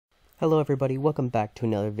Hello everybody, welcome back to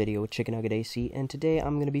another video with Chicken Nugget AC, and today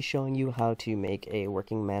I'm going to be showing you how to make a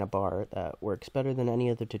working mana bar that works better than any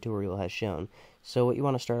other tutorial has shown. So what you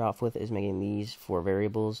want to start off with is making these 4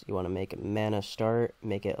 variables. You want to make mana start,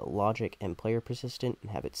 make it logic and player persistent, and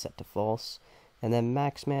have it set to false. And then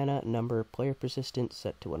max mana, number, player persistent,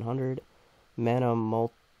 set to 100. Mana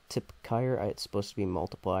multiplier, it's supposed to be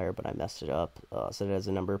multiplier, but I messed it up. Set it as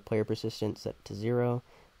a number, player persistent, set to 0.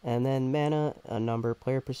 And then mana, a number,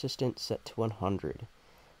 player persistent, set to 100.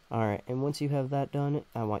 Alright, and once you have that done,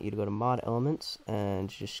 I want you to go to mod elements and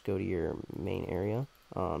just go to your main area.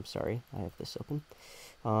 Sorry, I have this open.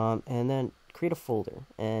 And then create a folder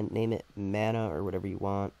and name it mana or whatever you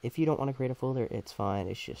want. If you don't want to create a folder, it's fine.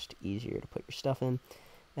 It's just easier to put your stuff in.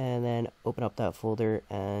 And then open up that folder,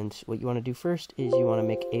 and what you want to do first is you want to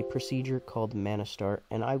make a procedure called mana start,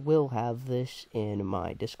 and I will have this in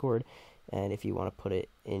my Discord. And if you want to put it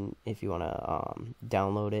in, if you want to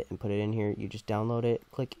download it and put it in here, you just download it,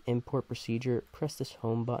 click import procedure, press this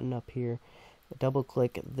home button up here, double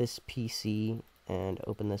click this PC and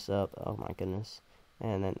open this up. Oh my goodness.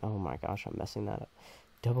 And then, oh my gosh, I'm messing that up.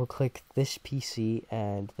 Double click this PC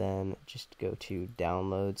and then just go to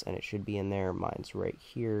downloads, and it should be in there. Mine's right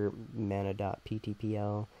here,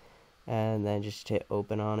 mana.ptpl, and then just hit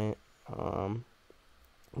open on it.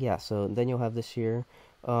 Yeah, so then you'll have this here.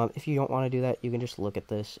 If you don't want to do that, you can just look at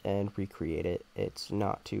this and recreate it. It's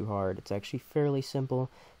not too hard. It's actually fairly simple.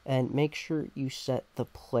 And make sure you set the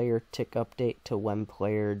player tick update to when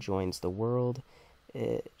player joins the world.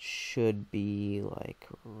 It should be like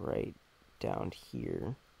right down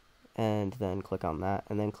here. And then click on that.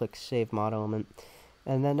 And then click Save Mod Element.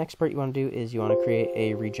 And the next part you want to do is you want to create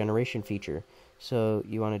a regeneration feature. So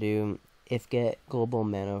you want to do if get global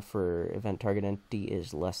mana for event target entity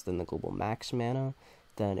is less than the global max mana,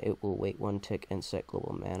 then it will wait 1 tick and set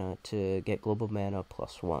global mana to get global mana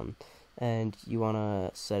 +1. And you want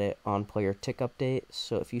to set it on player tick update.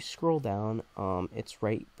 So if you scroll down, it's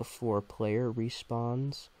right before player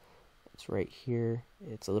respawns. It's right here.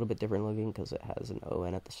 It's a little bit different looking because it has an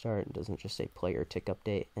ON at the start. It doesn't just say player tick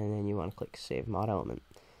update. And then you want to click Save Mod Element.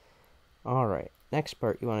 Alright, next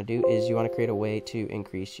part you want to do is you want to create a way to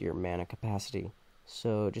increase your mana capacity.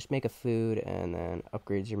 So just make a food and then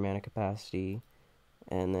upgrades your mana capacity.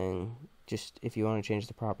 And then just if you want to change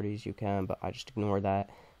the properties you can, but I just ignore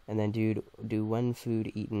that. And then do when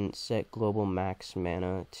food eaten, set global max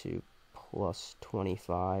mana to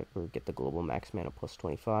 +25, or get the global max mana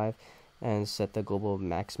 +25, and set the global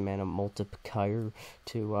max mana multiplier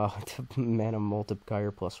to mana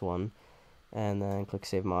multiplier +1. And then click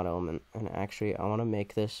Save Mod Element. And actually I want to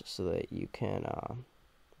make this so that you can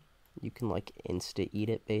like insta eat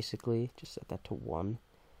it, basically. Just set that to 1.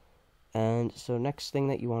 And so next thing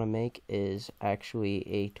that you want to make is actually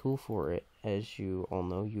a tool for it. As you all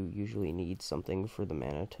know, you usually need something for the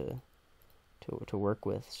mana to work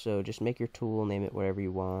with. So just make your tool, name it whatever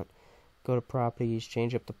you want. Go to properties,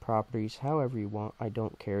 change up the properties however you want. I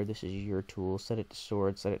don't care, this is your tool. Set it to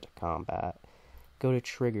sword, set it to combat. Go to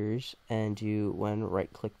triggers and do when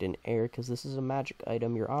right clicked in air, because this is a magic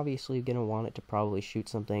item. You're obviously going to want it to probably shoot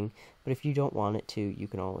something, but if you don't want it to, you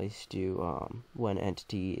can always do when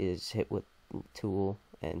entity is hit with tool,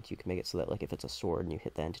 and you can make it so that like if it's a sword and you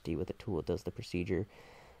hit the entity with a tool, it does the procedure.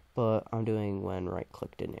 But I'm doing when right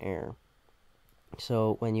clicked in air.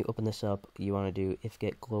 So when you open this up, you want to do if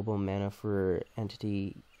get global mana for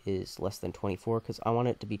entity is less than 24, because I want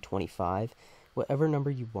it to be 25. Whatever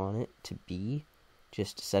number you want it to be,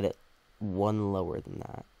 just set it 1 lower than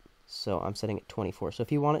that. So I'm setting it 24. So if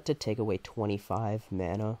you want it to take away 25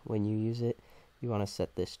 mana when you use it, you want to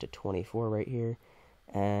set this to 24 right here.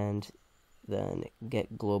 And then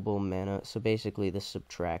get global mana. So basically this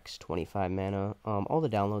subtracts 25 mana. All the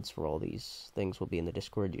downloads for all these things will be in the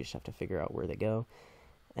Discord. You just have to figure out where they go.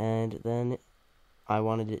 And then I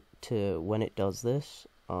wanted it to, when it does this,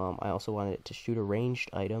 I also wanted it to shoot a ranged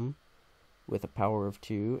item with a power of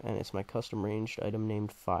 2, and it's my custom ranged item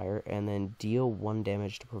named Fire, and then deal 1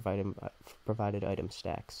 damage to provided item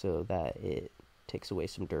stack, so that it takes away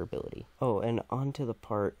some durability. Oh, and on to the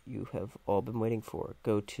part you have all been waiting for.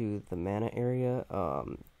 Go to the mana area,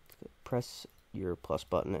 press your plus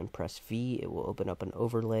button and press V. It will open up an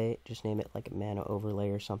overlay. Just name it like a mana overlay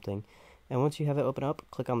or something. And once you have it open up,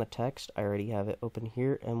 click on the text. I already have it open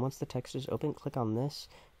here. And once the text is open, click on this.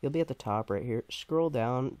 You'll be at the top right here. Scroll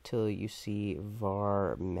down till you see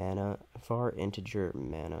var integer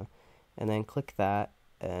mana. And then click that,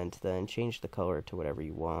 and then change the color to whatever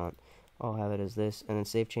you want. I'll have it as this, and then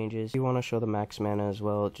save changes. If you want to show the max mana as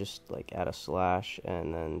well, just like add a slash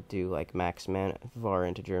and then do like max mana, var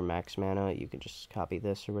integer max mana. You can just copy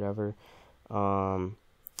this or whatever.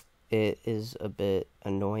 it is a bit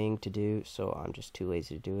annoying to do, so I'm just too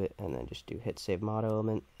lazy to do it, and then just do hit save mod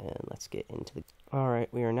element, and let's get into the... Alright,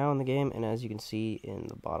 we are now in the game, and as you can see in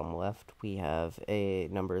the bottom left, we have a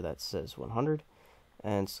number that says 100,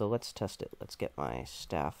 and so let's test it. Let's get my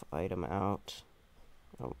staff item out.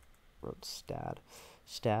 Oh, wrote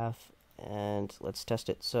staff, and let's test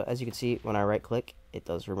it. So as you can see, when I right click, it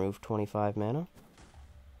does remove 25 mana,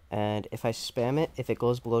 and if I spam it, if it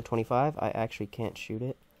goes below 25, I actually can't shoot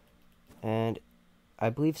it. And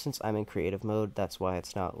I believe since I'm in creative mode, that's why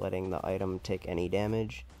it's not letting the item take any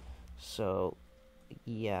damage. So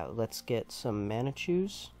yeah, let's get some mana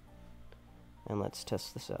choose, and let's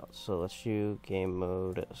test this out. So let's do game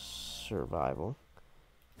mode survival,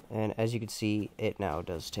 and as you can see, it now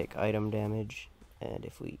does take item damage. And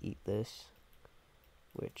if we eat this,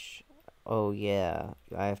 which, oh yeah,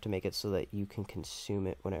 I have to make it so that you can consume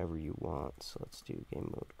it whenever you want. So let's do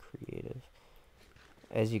game mode creative.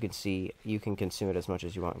 As you can see, you can consume it as much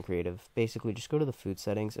as you want in creative. Basically, just go to the food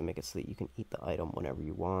settings and make it so that you can eat the item whenever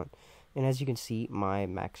you want. And as you can see, my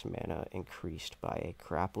max mana increased by a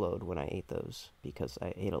crap load when I ate those, because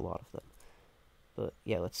I ate a lot of them. But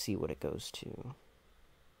yeah, let's see what it goes to.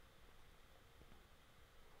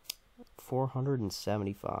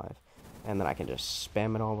 475. And then I can just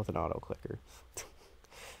spam it all with an auto clicker.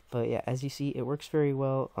 But yeah, as you see, it works very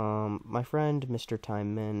well. My friend, Mr.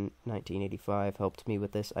 Timeman 1985, helped me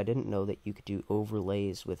with this. I didn't know that you could do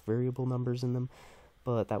overlays with variable numbers in them,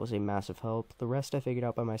 but that was a massive help. The rest I figured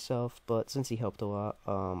out by myself, but since he helped a lot,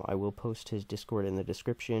 I will post his Discord in the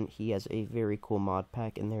description. He has a very cool mod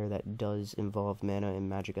pack in there that does involve mana and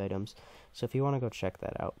magic items, so if you want to go check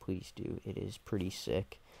that out, please do. It is pretty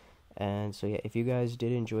sick. And so yeah, if you guys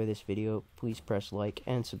did enjoy this video, please press like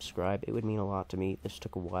and subscribe. It would mean a lot to me. This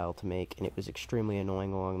took a while to make, and it was extremely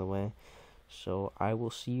annoying along the way. So I will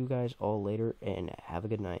see you guys all later, and have a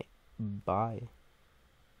good night. Bye.